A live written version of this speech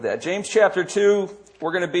That James chapter 2,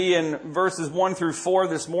 we're going to be in verses 1 through 4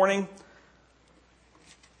 this morning.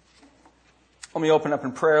 Let me open up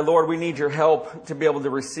in prayer. Lord, we need your help to be able to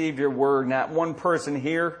receive your word. Not one person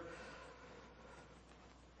here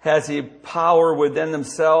has the power within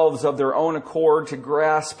themselves of their own accord to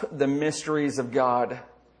grasp the mysteries of God.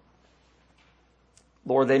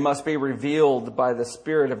 Lord, they must be revealed by the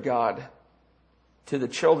Spirit of God to the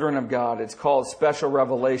children of God. It's called special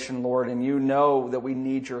revelation, Lord, and you know that we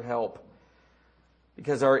need your help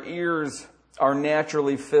because our ears are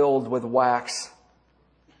naturally filled with wax.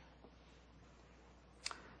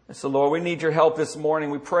 And so, Lord, we need your help this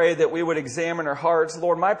morning. We pray that we would examine our hearts.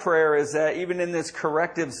 Lord, my prayer is that even in this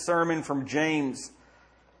corrective sermon from James,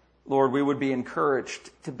 Lord, we would be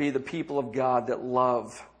encouraged to be the people of God that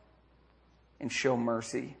love and show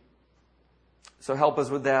mercy. So help us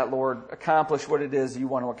with that, Lord. Accomplish what it is you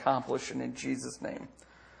want to accomplish. And in Jesus' name,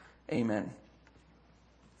 amen.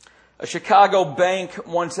 A Chicago bank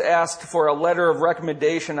once asked for a letter of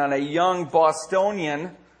recommendation on a young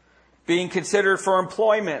Bostonian being considered for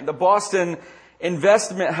employment. The Boston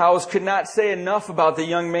investment house could not say enough about the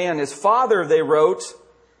young man. His father, they wrote,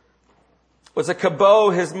 was a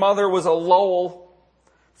Cabot. His mother was a Lowell.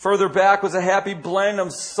 Further back was a happy blend of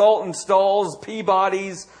Saltonstalls,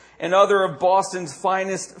 Peabodys, and other of Boston's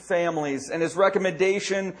finest families. And his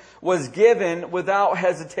recommendation was given without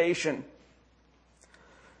hesitation.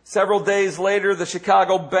 Several days later, the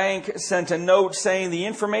Chicago bank sent a note saying the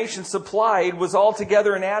information supplied was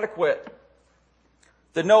altogether inadequate.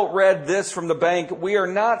 The note read this from the bank: "We are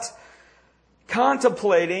not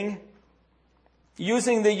contemplating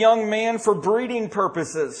using the young man for breeding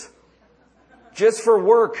purposes, just for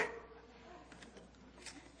work.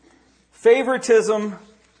 Favoritism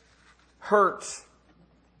hurts."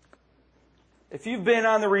 If you've been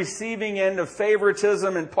on the receiving end of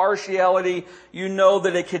favoritism and partiality, you know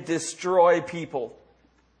that it could destroy people.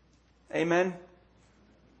 Amen?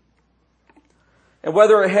 And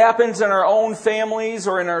whether it happens in our own families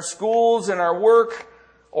or in our schools, in our work,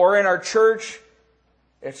 or in our church,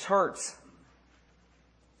 it hurts.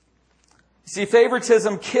 See,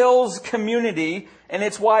 favoritism kills community, and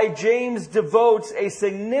it's why James devotes a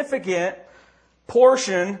significant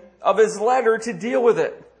portion of his letter to deal with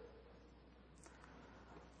it.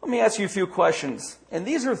 Let me ask you a few questions. And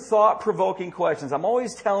these are thought-provoking questions. I'm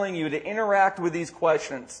always telling you to interact with these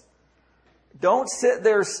questions. Don't sit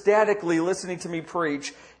there statically listening to me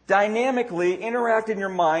preach. Dynamically interact in your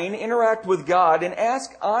mind, interact with God, and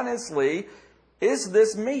ask honestly, is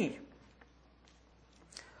this me?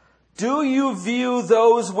 Do you view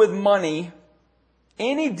those with money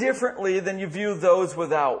any differently than you view those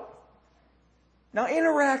without? Now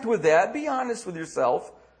interact with that. Be honest with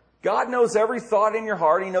yourself. God knows every thought in your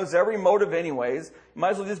heart. He knows every motive anyways. You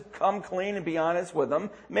might as well just come clean and be honest with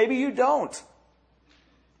Him. Maybe you don't.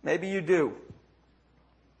 Maybe you do.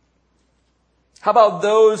 How about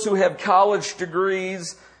those who have college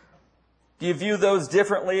degrees? Do you view those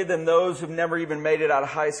differently than those who've never even made it out of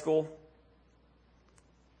high school?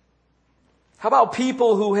 How about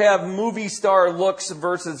people who have movie star looks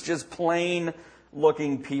versus just plain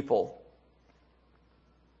looking people?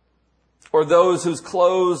 Or those whose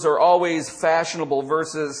clothes are always fashionable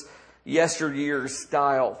versus yesteryear's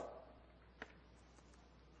style?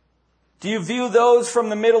 Do you view those from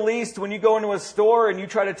the Middle East when you go into a store and you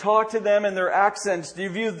try to talk to them in their accents? Do you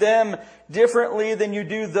view them differently than you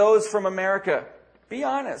do those from America? Be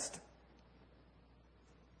honest.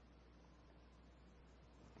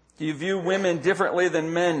 Do you view women differently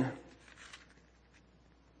than men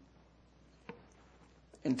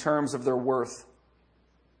in terms of their worth?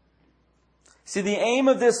 See, the aim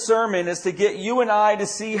of this sermon is to get you and I to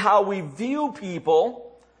see how we view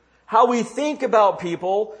people, how we think about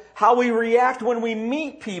people, how we react when we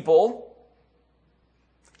meet people,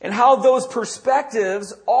 and how those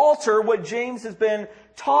perspectives alter what James has been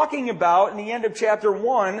talking about in the end of chapter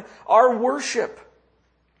 1, our worship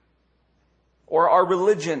or our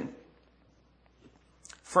religion.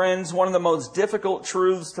 Friends, one of the most difficult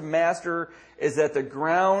truths to master is that the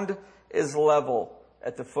ground is level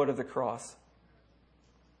at the foot of the cross.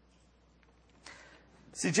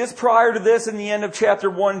 See, just prior to this, in the end of chapter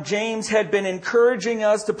 1, James had been encouraging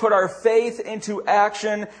us to put our faith into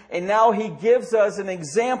action, and now he gives us an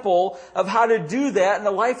example of how to do that in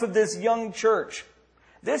the life of this young church.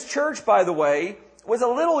 This church, by the way, was a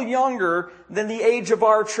little younger than the age of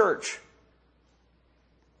our church.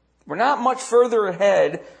 We're not much further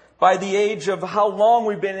ahead by the age of how long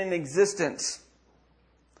we've been in existence.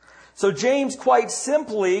 So James quite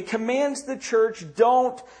simply commands the church,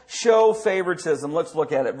 don't show favoritism. Let's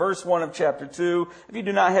look at it. Verse 1 of chapter 2. If you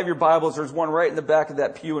do not have your Bibles, there's one right in the back of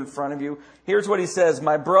that pew in front of you. Here's what he says.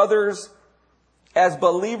 My brothers, as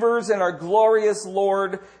believers in our glorious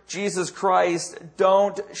Lord Jesus Christ,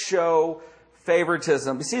 don't show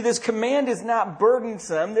favoritism. You see, this command is not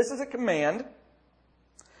burdensome. This is a command.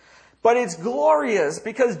 But it's glorious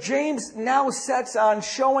because James now sets on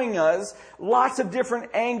showing us lots of different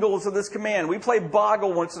angles of this command. We play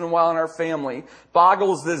Boggle once in a while in our family.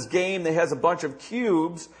 Boggle is this game that has a bunch of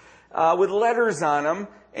cubes with letters on them.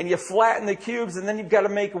 And you flatten the cubes and then you've got to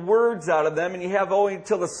make words out of them. And you have only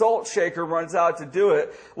until the salt shaker runs out to do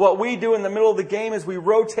it. What we do in the middle of the game is we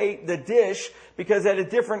rotate the dish because at a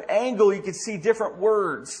different angle you can see different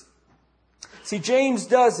words. See, James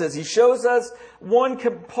does this. He shows us one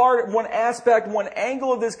aspect, one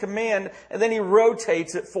angle of this command, and then he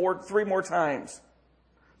rotates it three more times.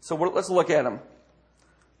 So let's look at them.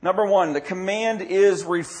 Number one, the command is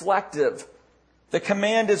reflective. The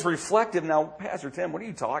command is reflective. Now, Pastor Tim, what are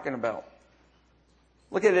you talking about?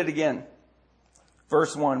 Look at it again.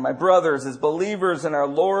 Verse 1, my brothers, as believers in our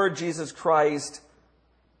Lord Jesus Christ,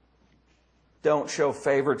 don't show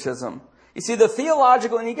favoritism. You see, the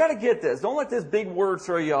theological, and you got to get this. Don't let this big word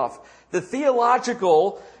throw you off. The theology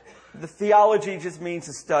just means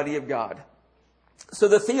the study of God. So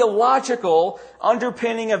the theological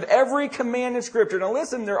underpinning of every command in Scripture, now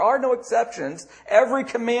listen, there are no exceptions. Every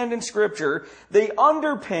command in Scripture, the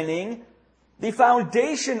underpinning, the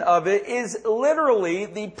foundation of it is literally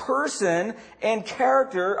the person and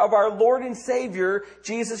character of our Lord and Savior,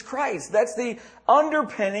 Jesus Christ. That's the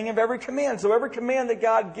underpinning of every command. So every command that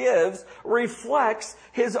God gives reflects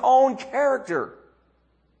His own character.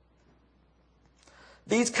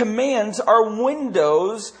 These commands are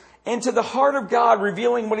windows into the heart of God,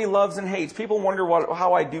 revealing what He loves and hates. People wonder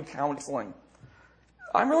how I do counseling.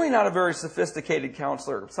 I'm really not a very sophisticated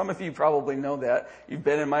counselor. Some of you probably know that. You've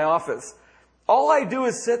been in my office. All I do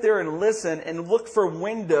is sit there and listen and look for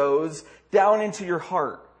windows down into your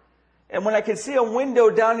heart. And when I can see a window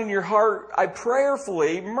down in your heart, I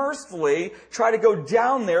prayerfully, mercifully try to go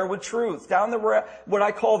down there with truth, down what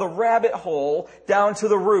I call the rabbit hole, down to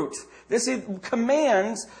the root. These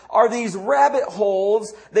commands are these rabbit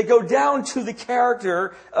holes that go down to the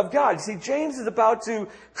character of God. See, James is about to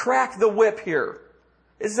crack the whip here.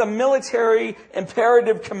 This is a military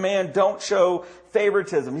imperative command, don't show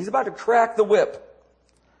favoritism. He's about to crack the whip.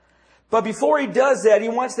 But before he does that, he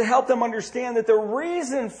wants to help them understand that the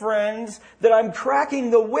reason, friends, that I'm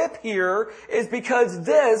cracking the whip here is because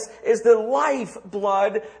this is the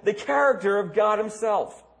lifeblood, the character of God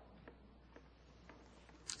Himself.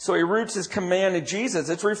 So he roots his command in Jesus.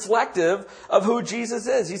 It's reflective of who Jesus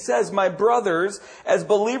is. He says, my brothers, as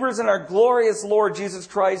believers in our glorious Lord Jesus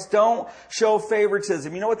Christ, don't show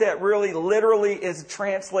favoritism. You know what that really literally is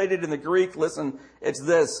translated in the Greek? Listen, it's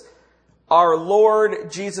this. Our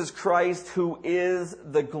Lord Jesus Christ, who is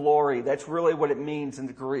the glory. That's really what it means in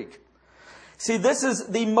the Greek. See, this is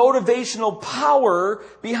the motivational power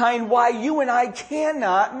behind why you and I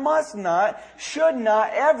cannot, must not, should not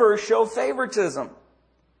ever show favoritism.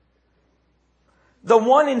 The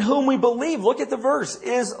one in whom we believe, look at the verse,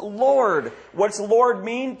 is Lord. What's Lord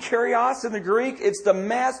mean? Kyrios in the Greek. It's the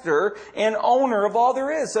master and owner of all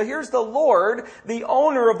there is. So here's the Lord, the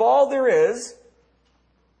owner of all there is.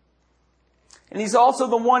 And He's also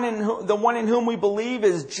the one in whom we believe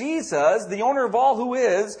is Jesus, the owner of all who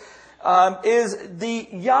is the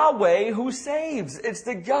Yahweh who saves. It's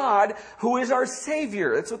the God who is our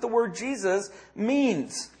Savior. That's what the word Jesus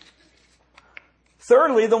means.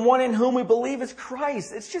 Thirdly, the one in whom we believe is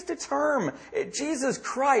Christ. It's just a term. Jesus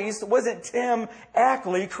Christ wasn't Tim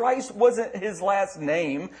Ackley. Christ wasn't His last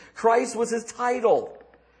name. Christ was His title.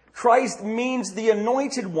 Christ means the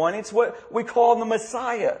anointed one. It's what we call the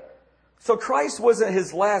Messiah. So Christ wasn't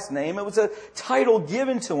His last name. It was a title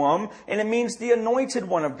given to Him, and it means the anointed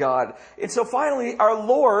one of God. And so finally, our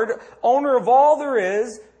Lord, owner of all there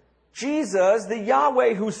is, Jesus, the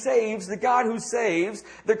Yahweh who saves, the God who saves,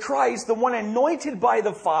 the Christ, the one anointed by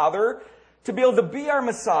the Father to be able to be our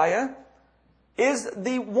Messiah, is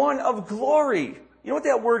the one of glory. You know what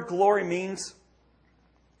that word glory means?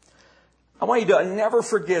 I want you to never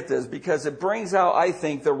forget this because it brings out, I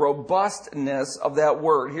think, the robustness of that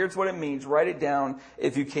word. Here's what it means. Write it down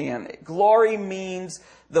if you can. Glory means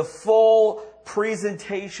the full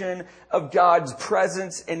presentation of God's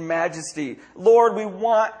presence and majesty. Lord, we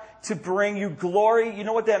want to bring you glory. You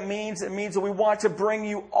know what that means? It means that we want to bring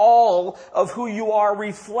you all of who you are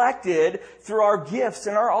reflected through our gifts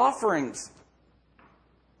and our offerings.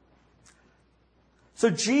 So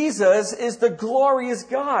Jesus is the glorious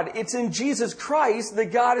God. It's in Jesus Christ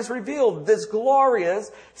that God is revealed. This glorious,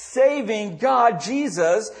 saving God,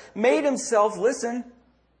 Jesus, made himself, listen,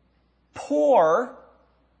 poor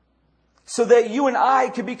so that you and I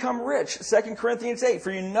could become rich. 2 Corinthians 8, for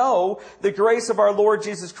you know the grace of our Lord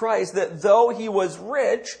Jesus Christ, that though he was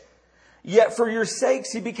rich, yet for your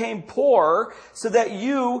sakes he became poor, so that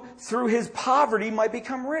you, through his poverty, might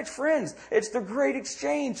become rich. Friends, it's the great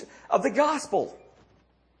exchange of the gospel.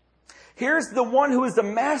 Here's the one who is the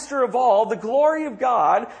master of all, the glory of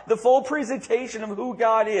God, the full presentation of who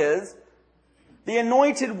God is, the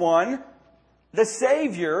anointed one, the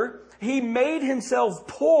Savior. He made himself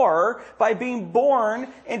poor by being born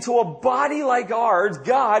into a body like ours,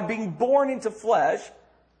 God being born into flesh,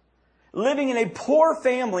 living in a poor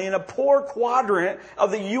family, in a poor quadrant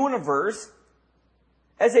of the universe,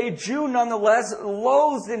 as a Jew nonetheless,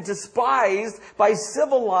 loathed and despised by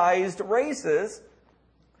civilized races,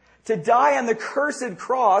 to die on the cursed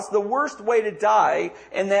cross, the worst way to die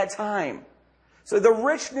in that time. So the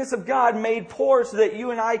richness of God made poor so that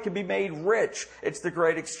you and I can be made rich. It's the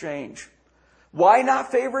great exchange. Why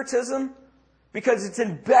not favoritism? Because it's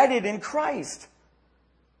embedded in Christ.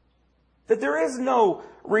 That there is no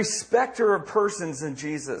respecter of persons in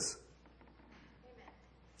Jesus.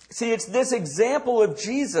 See, it's this example of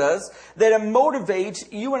Jesus that motivates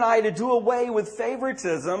you and I to do away with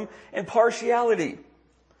favoritism and partiality.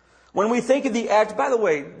 When we think of the act, by the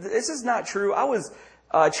way, this is not true. I was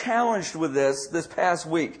challenged with this past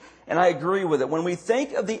week, and I agree with it. When we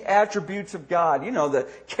think of the attributes of God, the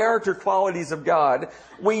character qualities of God,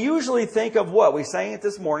 we usually think of what? We sang it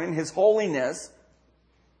this morning, his holiness,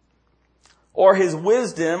 or his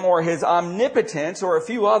wisdom, or his omnipotence, or a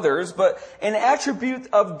few others. But an attribute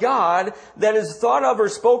of God that is thought of or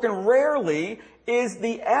spoken rarely is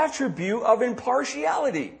the attribute of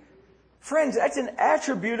impartiality. Friends, that's an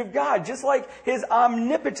attribute of God, just like his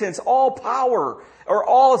omnipotence, all power, or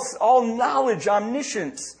all knowledge,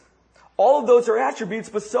 omniscience. All of those are attributes,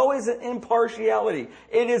 but so is impartiality.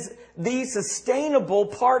 It is the sustainable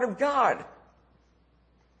part of God.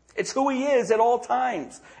 It's who he is at all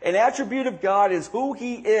times. An attribute of God is who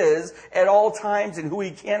he is at all times and who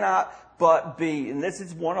he cannot but be. And this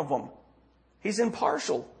is one of them. He's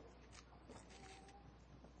impartial.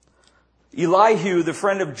 Elihu, the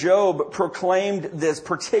friend of Job, proclaimed this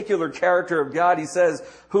particular character of God. He says,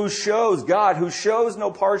 who shows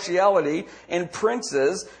no partiality in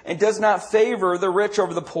princes and does not favor the rich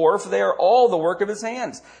over the poor, for they are all the work of his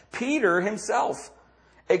hands. Peter himself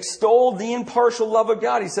extolled the impartial love of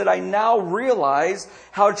God. He said, I now realize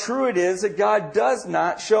how true it is that God does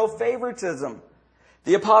not show favoritism.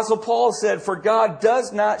 The Apostle Paul said, for God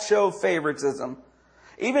does not show favoritism.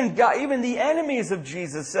 Even the enemies of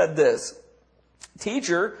Jesus said this.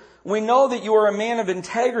 Teacher, we know that you are a man of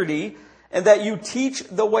integrity and that you teach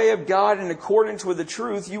the way of God in accordance with the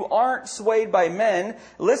truth. You aren't swayed by men.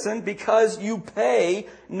 Listen, because you pay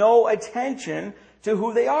no attention to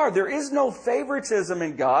who they are. There is no favoritism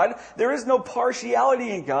in God. There is no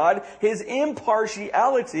partiality in God. His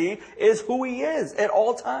impartiality is who he is at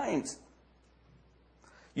all times.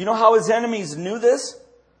 You know how his enemies knew this?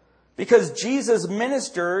 Because Jesus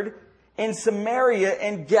ministered in Samaria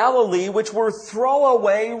and Galilee, which were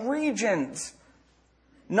throwaway regions.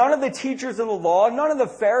 None of the teachers of the law, none of the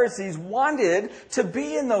Pharisees wanted to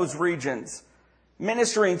be in those regions,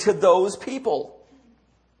 ministering to those people.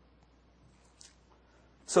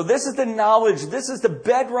 So this is the knowledge, this is the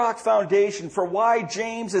bedrock foundation for why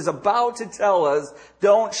James is about to tell us,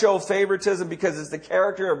 don't show favoritism, because it's the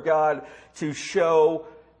character of God to show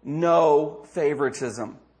no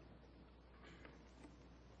favoritism.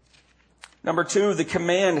 Number 2, the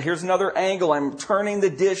command. Here's another angle. I'm turning the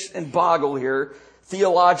dish and boggle here.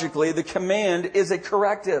 Theologically, the command is a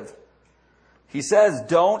corrective. He says,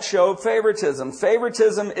 don't show favoritism.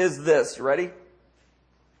 Favoritism is this. You ready?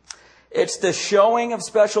 It's the showing of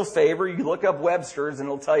special favor. You look up Webster's and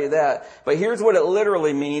it'll tell you that. But here's what it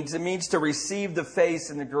literally means. It means to receive the face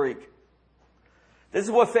in the Greek. This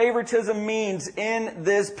is what favoritism means in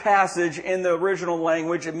this passage in the original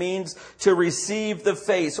language. It means to receive the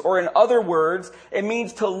face. Or in other words, it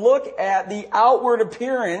means to look at the outward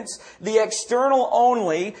appearance, the external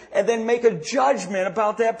only, and then make a judgment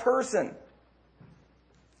about that person.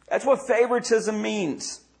 That's what favoritism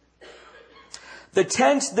means. The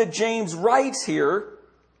tense that James writes here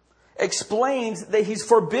explains that he's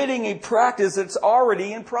forbidding a practice that's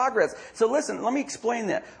already in progress. So listen, let me explain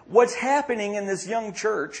that. What's happening in this young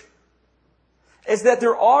church is that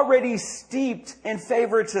they're already steeped in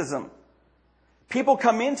favoritism. People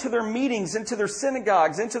come into their meetings, into their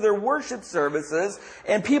synagogues, into their worship services,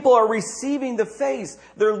 and people are receiving the face.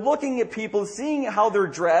 They're looking at people, seeing how they're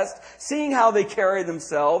dressed, seeing how they carry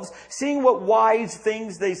themselves, seeing what wise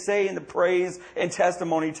things they say in the praise and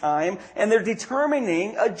testimony time, and they're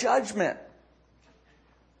determining a judgment.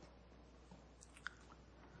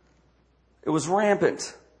 It was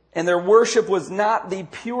rampant. And their worship was not the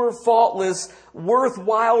pure, faultless,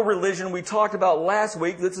 worthwhile religion we talked about last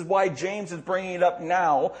week. This is why James is bringing it up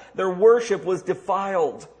now. Their worship was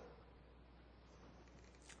defiled.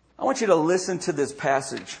 I want you to listen to this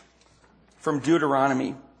passage from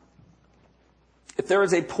Deuteronomy. If there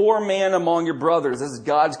is a poor man among your brothers, this is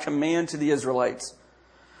God's command to the Israelites,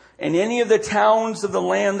 in any of the towns of the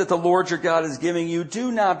land that the Lord your God is giving you,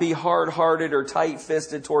 do not be hard-hearted or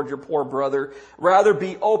tight-fisted toward your poor brother. Rather,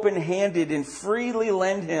 be open-handed and freely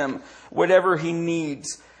lend him whatever he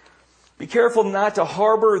needs. Be careful not to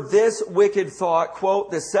harbor this wicked thought,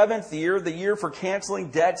 quote, the seventh year, the year for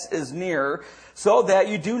canceling debts, is near, so that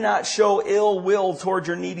you do not show ill will toward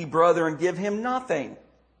your needy brother and give him nothing.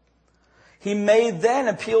 He may then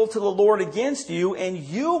appeal to the Lord against you, and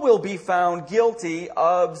you will be found guilty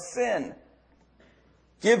of sin.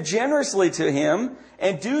 Give generously to him,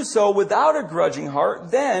 and do so without a grudging heart.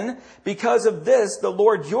 Then, because of this, the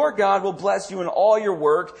Lord your God will bless you in all your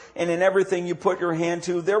work and in everything you put your hand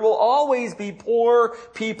to. There will always be poor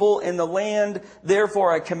people in the land.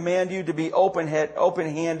 Therefore, I command you to be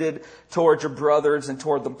open-handed toward your brothers and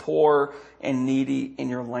toward the poor and needy in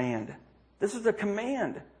your land. This is a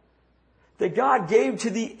command that God gave to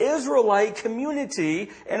the Israelite community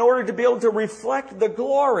in order to be able to reflect the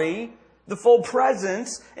glory, the full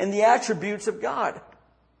presence, and the attributes of God.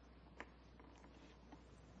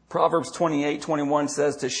 Proverbs 28:21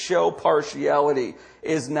 says, to show partiality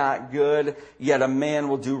is not good, yet a man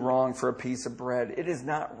will do wrong for a piece of bread. It is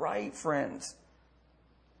not right, friends.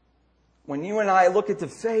 When you and I look at the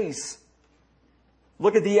face,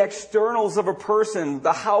 look at the externals of a person,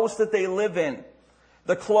 the house that they live in,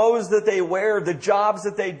 the clothes that they wear, the jobs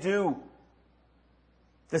that they do,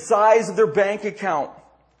 the size of their bank account.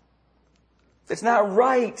 It's not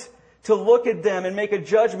right to look at them and make a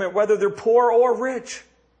judgment whether they're poor or rich.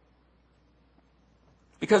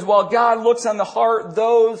 Because while God looks on the heart,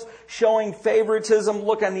 those showing favoritism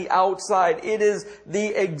look on the outside. It is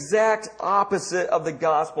the exact opposite of the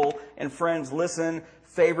gospel. And friends, listen,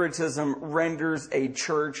 favoritism renders a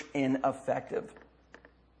church ineffective.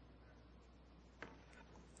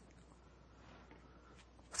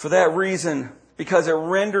 For that reason, because it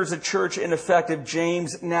renders a church ineffective,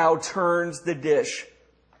 James now turns the dish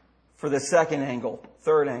for the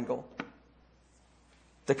third angle.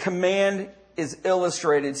 The command is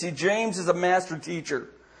illustrated. See, James is a master teacher,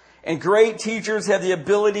 and great teachers have the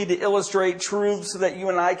ability to illustrate truths so that you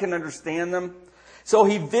and I can understand them. So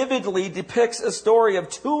he vividly depicts a story of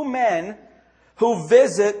two men who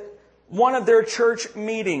visit one of their church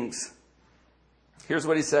meetings. Here's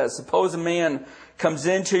what he says. Suppose a man comes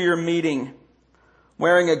into your meeting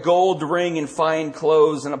wearing a gold ring and fine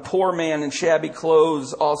clothes, and a poor man in shabby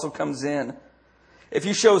clothes also comes in. If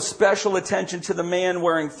you show special attention to the man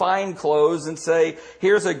wearing fine clothes and say,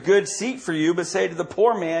 here's a good seat for you, but say to the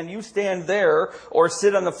poor man, you stand there or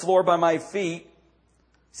sit on the floor by my feet.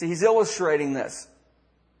 See, he's illustrating this.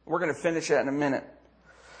 We're going to finish that in a minute.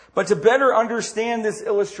 But to better understand this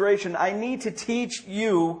illustration, I need to teach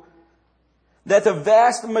you that the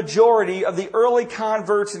vast majority of the early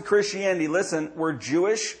converts in Christianity, listen, were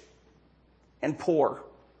Jewish and poor.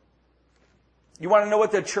 You want to know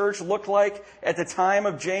what the church looked like at the time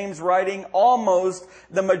of James writing? Almost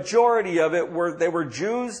the majority of it they were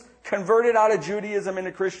Jews converted out of Judaism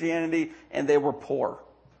into Christianity, and they were poor.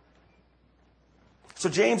 So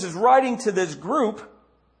James is writing to this group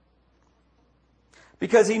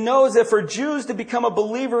because he knows that for Jews to become a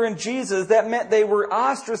believer in Jesus, that meant they were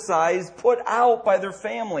ostracized, put out by their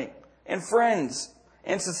family and friends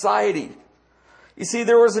and society. You see,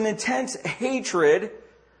 there was an intense hatred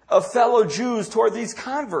of fellow Jews toward these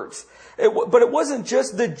converts. But it wasn't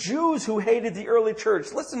just the Jews who hated the early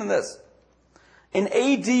church. Listen to this. In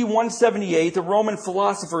AD 178, the Roman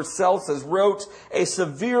philosopher Celsus wrote a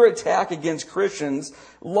severe attack against Christians,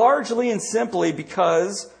 largely and simply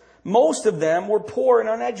because most of them were poor and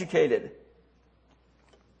uneducated.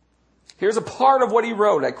 Here's a part of what he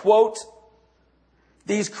wrote. I quote,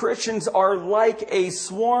 these Christians are like a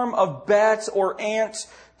swarm of bats or ants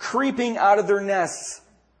creeping out of their nests.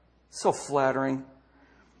 So flattering.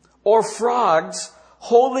 Or frogs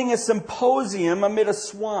holding a symposium amid a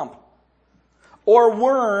swamp. or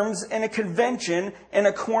worms in a convention in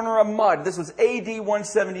a corner of mud. This was AD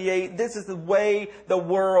 178. This is the way the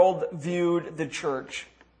world viewed the church.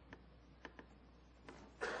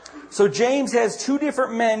 So James has two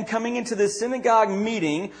different men coming into this synagogue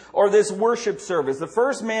meeting or this worship service. The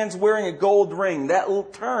first man's wearing a gold ring.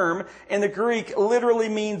 That term in the Greek literally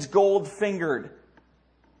means gold-fingered.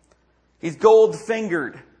 He's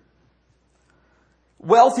gold-fingered.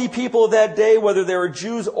 Wealthy people of that day, whether they were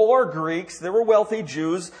Jews or Greeks, there were wealthy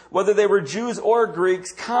Jews, whether they were Jews or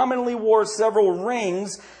Greeks, commonly wore several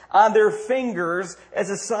rings on their fingers as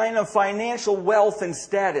a sign of financial wealth and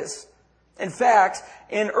status. In fact,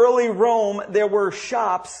 in early Rome, there were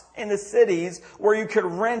shops in the cities where you could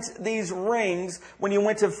rent these rings when you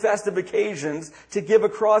went to festive occasions to give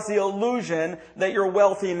across the illusion that you're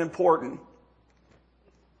wealthy and important.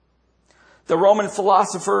 One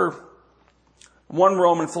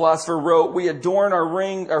Roman philosopher wrote, "We adorn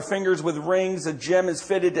our fingers with rings. A gem is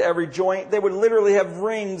fitted to every joint." They would literally have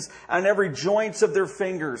rings on every joint of their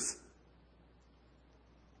fingers.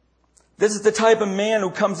 This is the type of man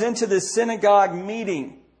who comes into this synagogue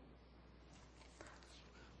meeting.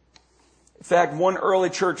 In fact, one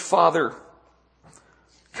early church father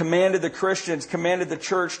commanded the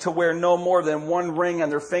church to wear no more than one ring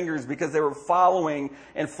on their fingers because they were following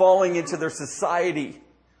and falling into their society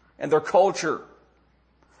and their culture.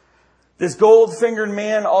 This gold-fingered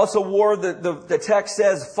man also wore, the text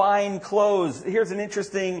says, fine clothes. Here's an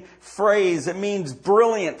interesting phrase. It means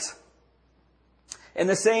brilliant. And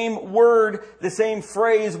the same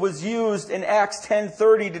phrase was used in Acts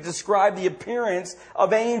 10:30 to describe the appearance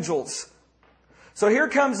of angels. So here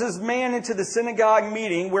comes this man into the synagogue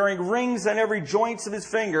meeting wearing rings on every joint of his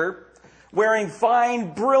finger, wearing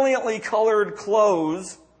fine, brilliantly colored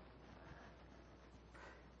clothes.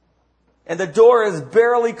 And the door is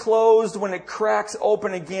barely closed when it cracks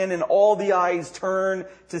open again and all the eyes turn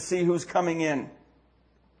to see who's coming in.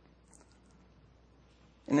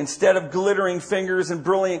 And instead of glittering fingers and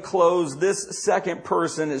brilliant clothes, this second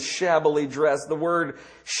person is shabbily dressed. The word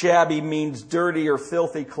shabby means dirty or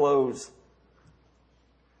filthy clothes.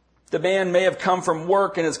 The man may have come from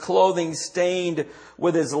work and his clothing stained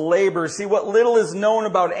with his labor. See, what little is known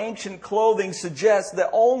about ancient clothing suggests that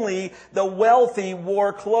only the wealthy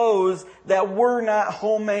wore clothes that were not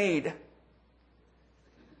homemade.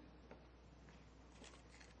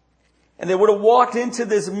 And they would have walked into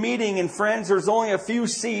this meeting, and friends, there's only a few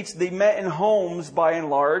seats. They met in homes by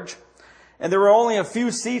and large. And there were only a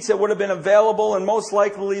few seats that would have been available, and most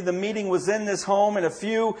likely the meeting was in this home, and a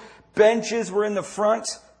few benches were in the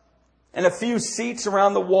front, and a few seats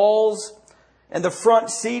around the walls. And the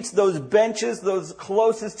front seats, those benches, those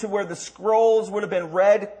closest to where the scrolls would have been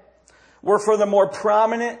read, were for the more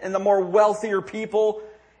prominent and the more wealthier people.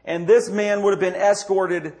 And this man would have been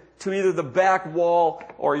escorted to either the back wall,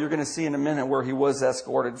 or you're going to see in a minute where he was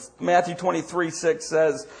escorted. Matthew 23:6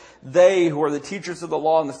 says, "They who are the teachers of the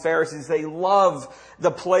law and the Pharisees, they love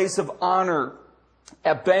the place of honor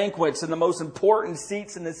at banquets and the most important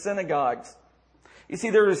seats in the synagogues." You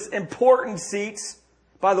see, there's important seats.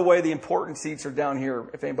 By the way, the important seats are down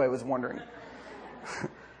here, if anybody was wondering.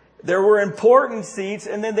 There were important seats,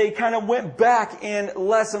 and then they kind of went back in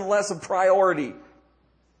less and less of priority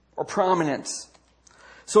or prominence.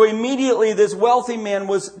 So immediately this wealthy man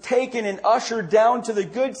was taken and ushered down to the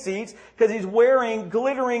good seats because he's wearing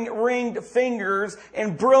glittering ringed fingers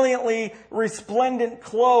and brilliantly resplendent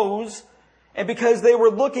clothes. And because they were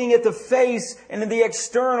looking at the face and the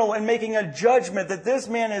external and making a judgment that this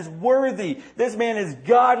man is worthy, this man is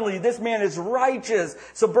godly, this man is righteous.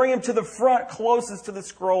 So bring him to the front closest to the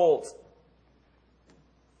scrolls.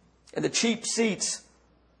 And the cheap seats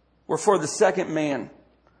were for the second man.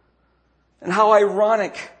 And how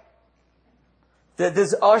ironic that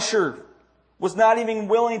this usher was not even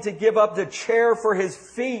willing to give up the chair for his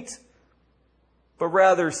feet, but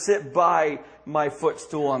rather sit by my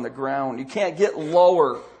footstool on the ground. You can't get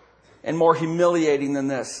lower and more humiliating than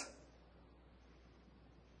this.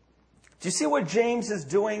 Do you see what James is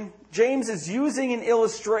doing? James is using an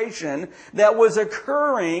illustration that was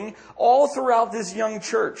occurring all throughout this young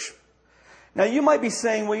church. Now you might be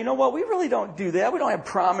saying, well, you know what? We really don't do that. We don't have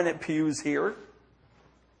prominent pews here.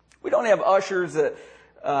 We don't have ushers that,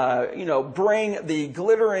 bring the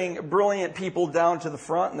glittering, brilliant people down to the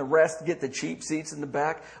front and the rest get the cheap seats in the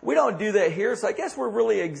back. We don't do that here, so I guess we're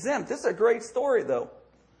really exempt. This is a great story, though.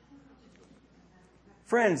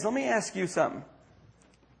 Friends, let me ask you something.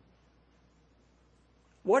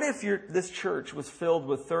 What if this church was filled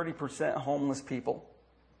with 30% homeless people?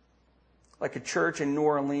 Like a church in New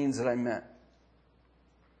Orleans that I met.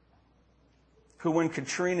 who, when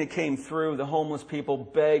Katrina came through, the homeless people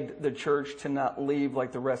begged the church to not leave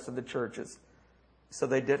like the rest of the churches. So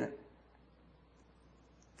they didn't.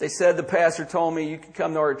 They said, the pastor told me, you can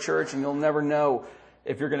come to our church and you'll never know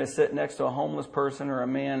if you're going to sit next to a homeless person or a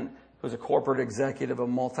man who's a corporate executive of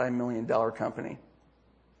a multi-million-dollar company.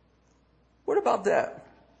 What about that?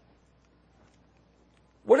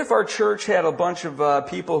 What if our church had a bunch of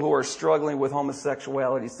people who are struggling with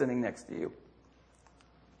homosexuality sitting next to you?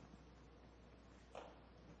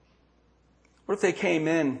 What if they came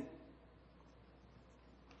in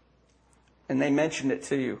and they mentioned it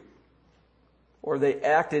to you? Or they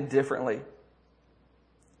acted differently?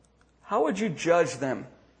 How would you judge them?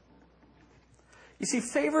 You see,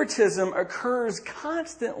 favoritism occurs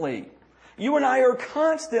constantly. You and I are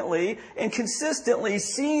constantly and consistently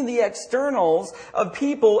seeing the externals of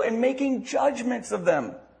people and making judgments of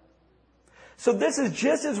them. So this is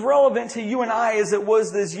just as relevant to you and I as it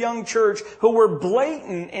was this young church who were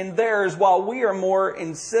blatant in theirs while we are more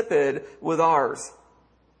insipid with ours.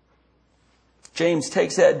 James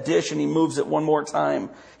takes that dish and he moves it one more time.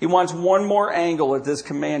 He wants one more angle at this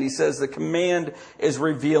command. He says the command is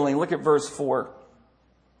revealing. Look at verse 4.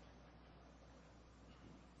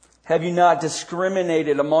 Have you not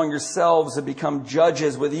discriminated among yourselves and become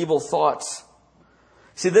judges with evil thoughts?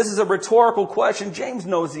 See, this is a rhetorical question. James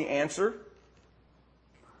knows the answer.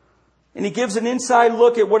 And he gives an inside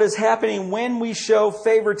look at what is happening when we show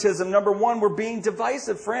favoritism. Number one, we're being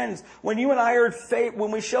divisive, friends. When you and I are,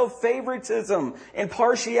 when we show favoritism and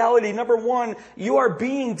partiality, number one, you are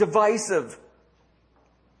being divisive.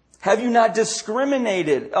 Have you not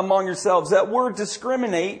discriminated among yourselves? That word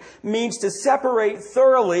discriminate means to separate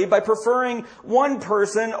thoroughly by preferring one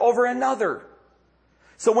person over another.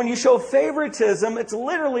 So when you show favoritism, it's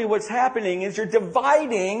literally what's happening is you're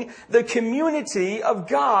dividing the community of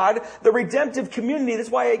God, the redemptive community.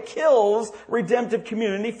 That's why it kills redemptive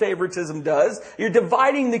community, favoritism does. You're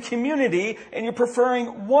dividing the community and you're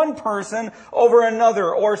preferring one person over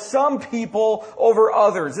another or some people over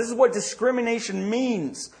others. This is what discrimination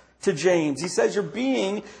means to James. He says you're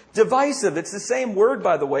being divisive. It's the same word,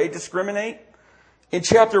 by the way, discriminate. In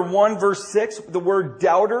chapter 1, verse 6, the word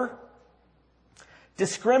doubter.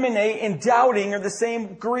 Discriminate and doubting are the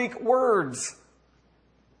same Greek words.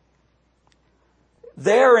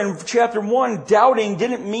 There in chapter 1, doubting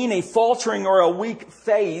didn't mean a faltering or a weak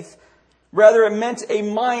faith. Rather, it meant a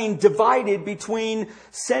mind divided between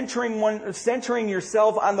centering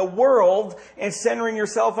yourself on the world and centering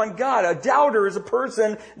yourself on God. A doubter is a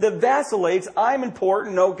person that vacillates. I'm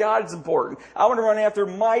important. No, God's important. I want to run after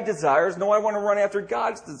my desires. No, I want to run after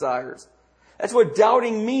God's desires. That's what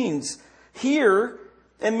doubting means. Here,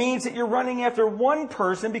 it means that you're running after one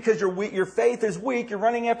person because your faith is weak. You're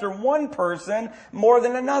running after one person more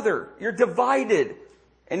than another. You're divided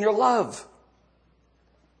in your love.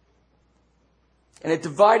 And a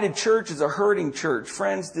divided church is a hurting church.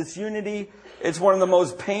 Friends, disunity is one of the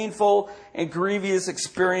most painful and grievous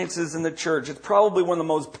experiences in the church. It's probably one of the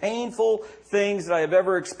most painful things that I have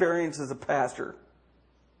ever experienced as a pastor.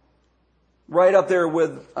 Right up there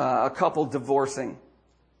with a couple divorcing.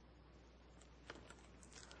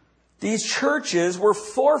 These churches were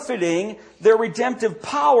forfeiting their redemptive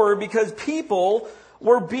power because people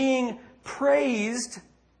were being praised,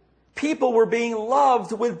 people were being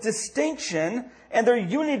loved with distinction, and their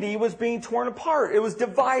unity was being torn apart. It was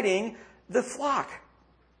dividing the flock.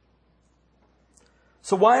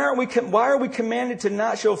 So why are we commanded to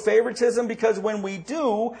not show favoritism? Because when we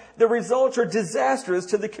do, the results are disastrous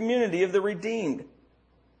to the community of the redeemed.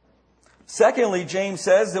 Secondly, James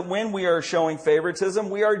says that when we are showing favoritism,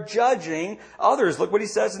 we are judging others. Look what he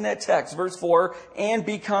says in that text, verse 4, and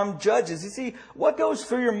become judges. You see, what goes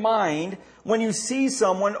through your mind when you see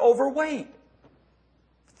someone overweight?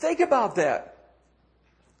 Think about that.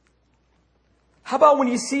 How about when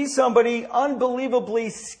you see somebody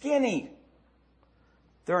unbelievably skinny?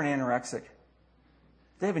 They're an anorexic.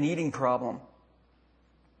 They have an eating problem.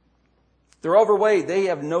 They're overweight. They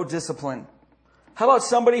have no discipline. How about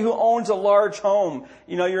somebody who owns a large home?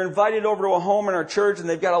 You know, you're invited over to a home in our church and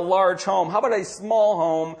they've got a large home. How about a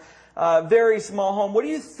small home, very small home? What do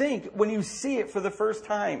you think when you see it for the first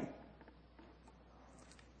time?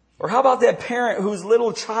 Or how about that parent whose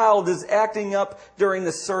little child is acting up during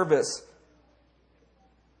the service?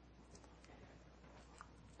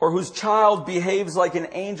 Or whose child behaves like an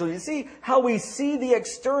angel? You see how we see the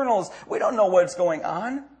externals. We don't know what's going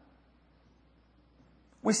on.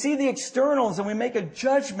 We see the externals and we make a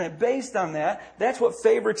judgment based on that. That's what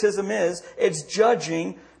favoritism is. It's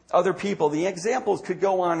judging other people. The examples could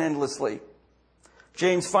go on endlessly.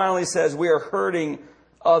 James finally says we are hurting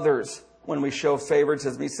others. when we show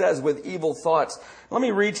favoritism. He says, with evil thoughts. Let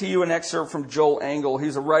me read to you an excerpt from Joel Engel.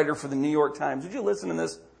 He's a writer for the New York Times. Would you listen to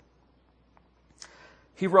this?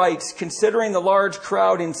 He writes, considering the large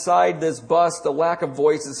crowd inside this bus, the lack of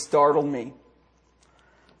voices startled me.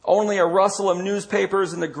 Only a rustle of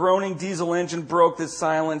newspapers and the groaning diesel engine broke the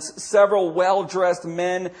silence. Several well-dressed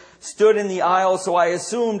men stood in the aisle, so I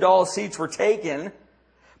assumed all seats were taken.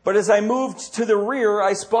 But as I moved to the rear,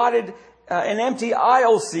 I spotted an empty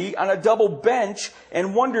aisle seat on a double bench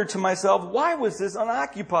and wondered to myself, why was this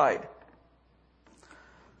unoccupied?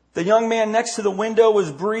 The young man next to the window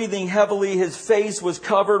was breathing heavily. His face was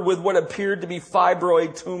covered with what appeared to be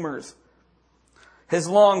fibroid tumors. His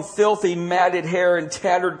long, filthy, matted hair and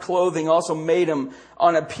tattered clothing also made him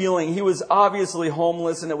unappealing. He was obviously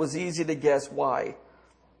homeless, and it was easy to guess why.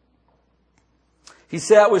 He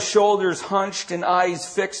sat with shoulders hunched and eyes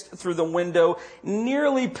fixed through the window,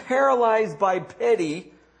 nearly paralyzed by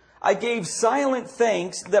pity. I gave silent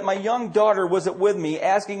thanks that my young daughter wasn't with me,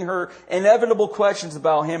 asking her inevitable questions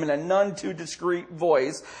about him in a none too discreet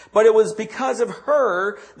voice. But it was because of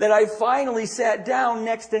her that I finally sat down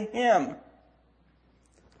next to him.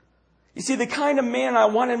 You see, the kind of man I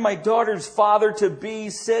wanted my daughter's father to be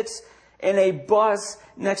sits in a bus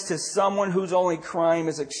next to someone whose only crime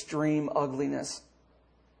is extreme ugliness.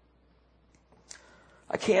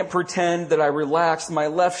 I can't pretend that I relaxed. My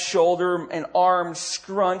left shoulder and arm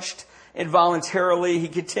scrunched involuntarily. He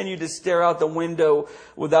continued to stare out the window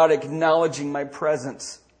without acknowledging my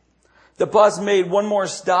presence. The bus made one more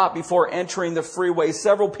stop before entering the freeway.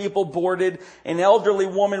 Several people boarded. An elderly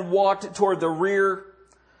woman walked toward the rear.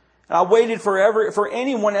 I waited for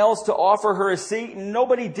anyone else to offer her a seat, and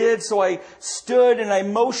nobody did, so I stood and I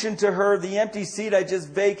motioned to her the empty seat I just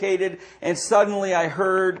vacated, and suddenly I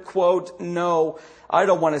heard, quote, "No, I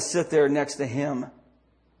don't want to sit there next to him."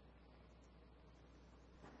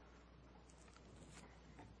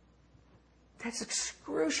 That's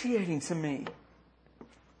excruciating to me.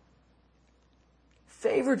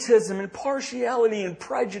 Favoritism and partiality and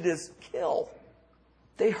prejudice kill.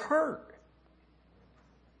 They hurt.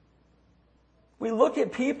 We look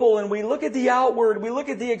at people and we look at the outward, we look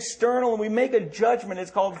at the external, and we make a judgment. It's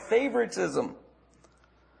called favoritism.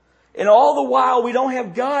 And all the while, we don't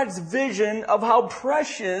have God's vision of how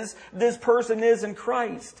precious this person is in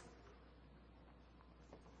Christ.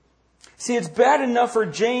 See, it's bad enough for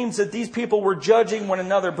James that these people were judging one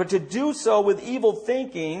another, but to do so with evil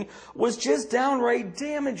thinking was just downright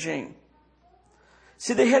damaging.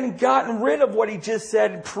 See, they hadn't gotten rid of what he just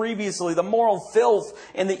said previously, the moral filth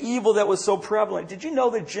and the evil that was so prevalent. Did you know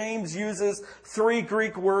that James uses 3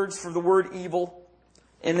 Greek words for the word evil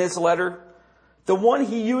in this letter? The one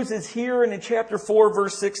he uses here in chapter 4,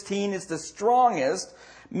 verse 16 is the strongest,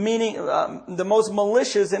 meaning the most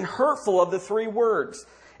malicious and hurtful of the 3 words.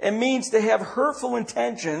 It means to have hurtful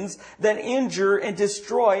intentions that injure and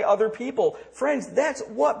destroy other people. Friends, that's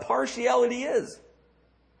what partiality is.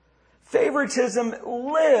 Favoritism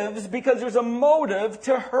lives because there's a motive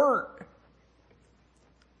to hurt.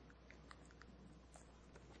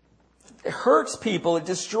 It hurts people. It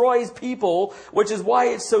destroys people, which is why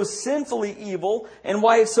it's so sinfully evil and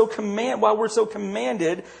why we're so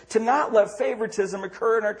commanded to not let favoritism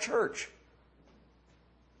occur in our church.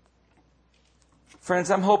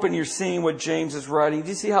 Friends, I'm hoping you're seeing what James is writing. Do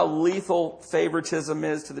you see how lethal favoritism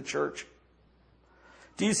is to the church?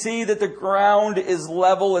 Do you see that the ground is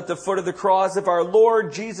level at the foot of the cross? If our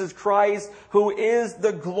Lord Jesus Christ, who is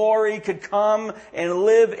the glory, could come and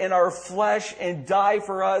live in our flesh and die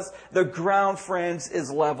for us, the ground, friends,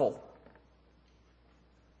 is level.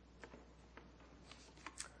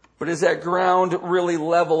 But is that ground really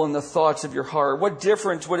level in the thoughts of your heart? What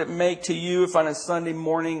difference would it make to you if on a Sunday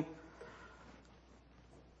morning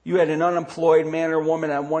you had an unemployed man or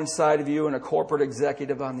woman on one side of you and a corporate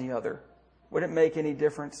executive on the other? Would it make any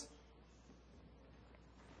difference?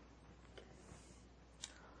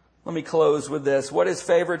 Let me close with this. What is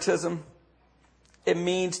favoritism? It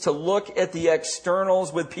means to look at the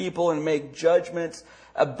externals with people and make judgments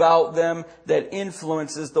about them that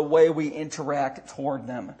influences the way we interact toward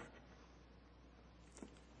them.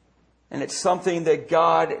 And it's something that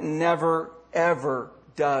God never, ever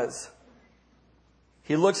does.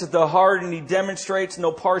 He looks at the heart and he demonstrates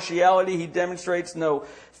no partiality. He demonstrates no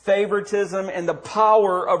favoritism. And the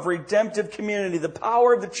power of redemptive community, the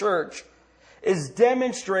power of the church, is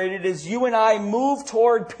demonstrated as you and I move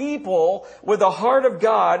toward people with a heart of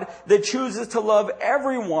God that chooses to love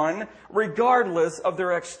everyone regardless of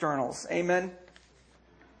their externals. Amen?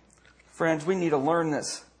 Friends, we need to learn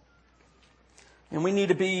this. And we need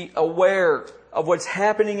to be aware of what's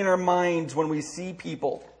happening in our minds when we see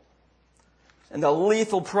people. and the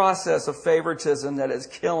lethal process of favoritism that is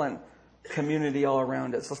killing community all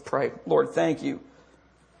around us. Let's pray. Lord, thank you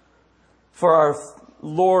for our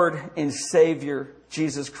Lord and Savior,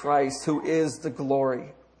 Jesus Christ, who is the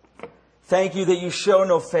glory. Thank you that you show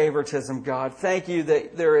no favoritism, God. Thank you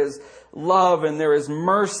that there is love and there is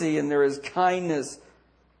mercy and there is kindness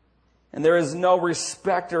and there is no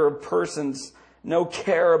respecter of persons, no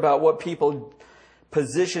care about what people,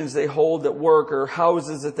 positions they hold at work or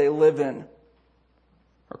houses that they live in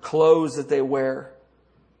or clothes that they wear.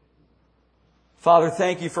 Father,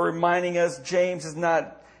 thank you for reminding us James is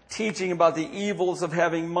not teaching about the evils of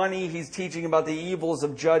having money. He's teaching about the evils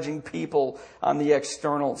of judging people on the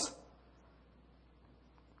externals.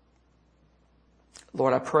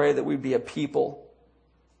 Lord, I pray that we'd be a people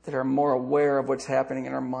that are more aware of what's happening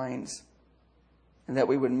in our minds and that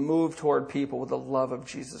we would move toward people with the love of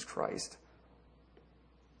Jesus Christ.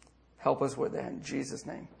 Help us with that in Jesus'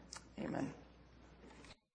 name. Amen.